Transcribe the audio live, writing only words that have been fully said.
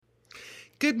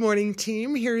Good morning,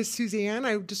 team. Here is Susanne.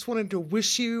 I just wanted to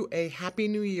wish you a happy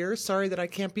new year. Sorry that I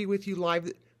can't be with you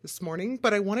live this morning,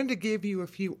 but I wanted to give you a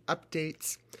few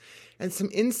updates and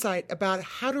some insight about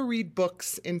how to read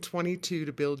books in 22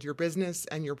 to build your business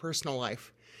and your personal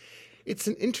life. It's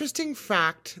an interesting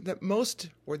fact that most,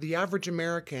 or the average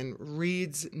American,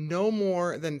 reads no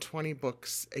more than 20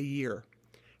 books a year.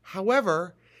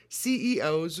 However,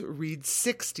 CEOs read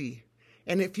 60.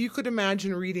 And if you could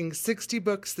imagine reading 60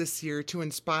 books this year to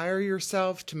inspire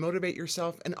yourself, to motivate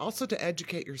yourself, and also to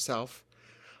educate yourself,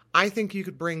 I think you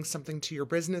could bring something to your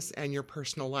business and your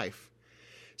personal life.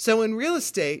 So in real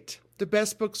estate, the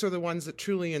best books are the ones that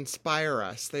truly inspire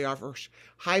us. They offer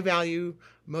high-value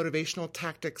motivational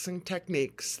tactics and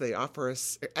techniques. They offer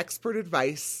us expert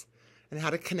advice on how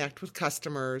to connect with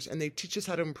customers, and they teach us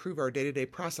how to improve our day-to-day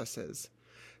processes.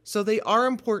 So they are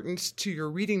important to your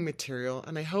reading material,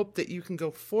 and I hope that you can go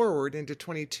forward into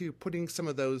 22 putting some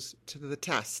of those to the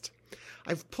test.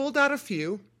 I've pulled out a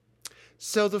few.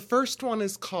 So the first one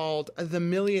is called The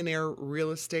Millionaire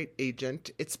Real Estate Agent.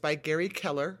 It's by Gary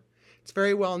Keller. It's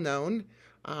very well known.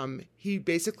 He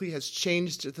basically has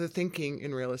changed the thinking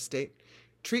in real estate.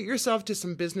 Treat yourself to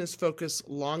some business focus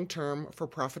long-term for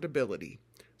profitability.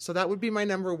 So that would be my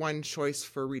number one choice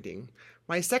for reading.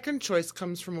 My second choice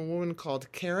comes from a woman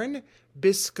called Karen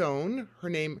Biscone.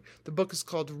 The book is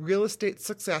called Real Estate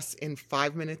Success in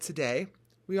 5 Minutes a Day.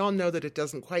 We all know that it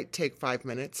doesn't quite take 5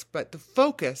 minutes, but the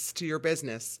focus to your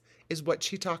business is what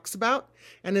she talks about.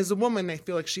 And as a woman, I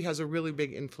feel like she has a really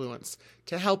big influence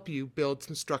to help you build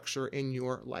some structure in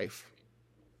your life.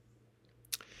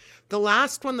 The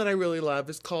last one that I really love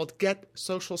is called Get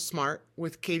Social Smart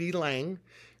with Katie Lang.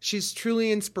 She's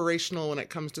truly inspirational when it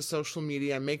comes to social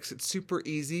media, makes it super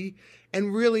easy,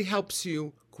 and really helps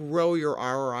you grow your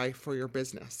ROI for your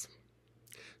business.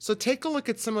 So take a look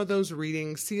at some of those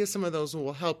readings, see if some of those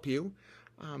will help you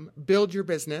build your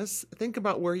business. Think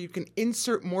about where you can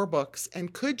insert more books,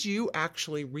 and could you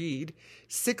actually read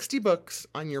 60 books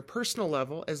on your personal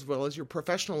level as well as your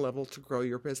professional level to grow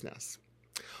your business.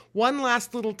 One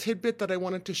last little tidbit that I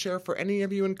wanted to share for any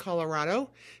of you in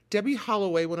Colorado. Debbie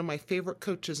Holloway, one of my favorite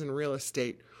coaches in real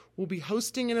estate, will be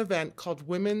hosting an event called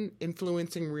Women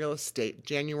Influencing Real Estate,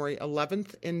 January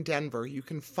 11th in Denver. You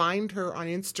can find her on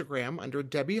Instagram under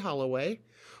Debbie Holloway,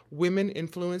 Women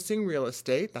Influencing Real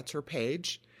Estate. That's her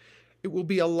page. It will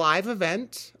be a live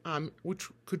event, which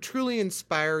could truly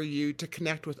inspire you to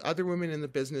connect with other women in the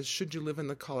business should you live in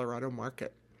the Colorado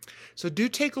market. So do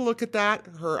take a look at that.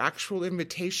 Her actual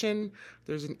invitation,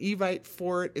 there's an evite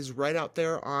for it, is right out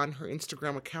there on her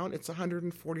Instagram account. It's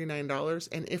 $149.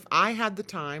 And if I had the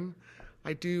time,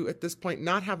 I do at this point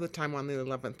not have the time on the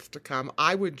 11th to come,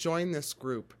 I would join this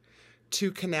group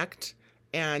to connect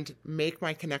and make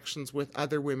my connections with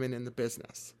other women in the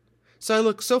business. So I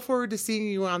look so forward to seeing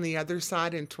you on the other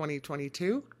side in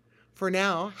 2022. For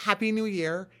now, Happy New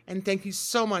Year, and thank you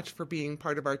so much for being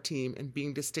part of our team and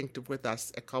being distinctive with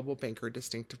us at Coldwell Banker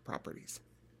Distinctive Properties.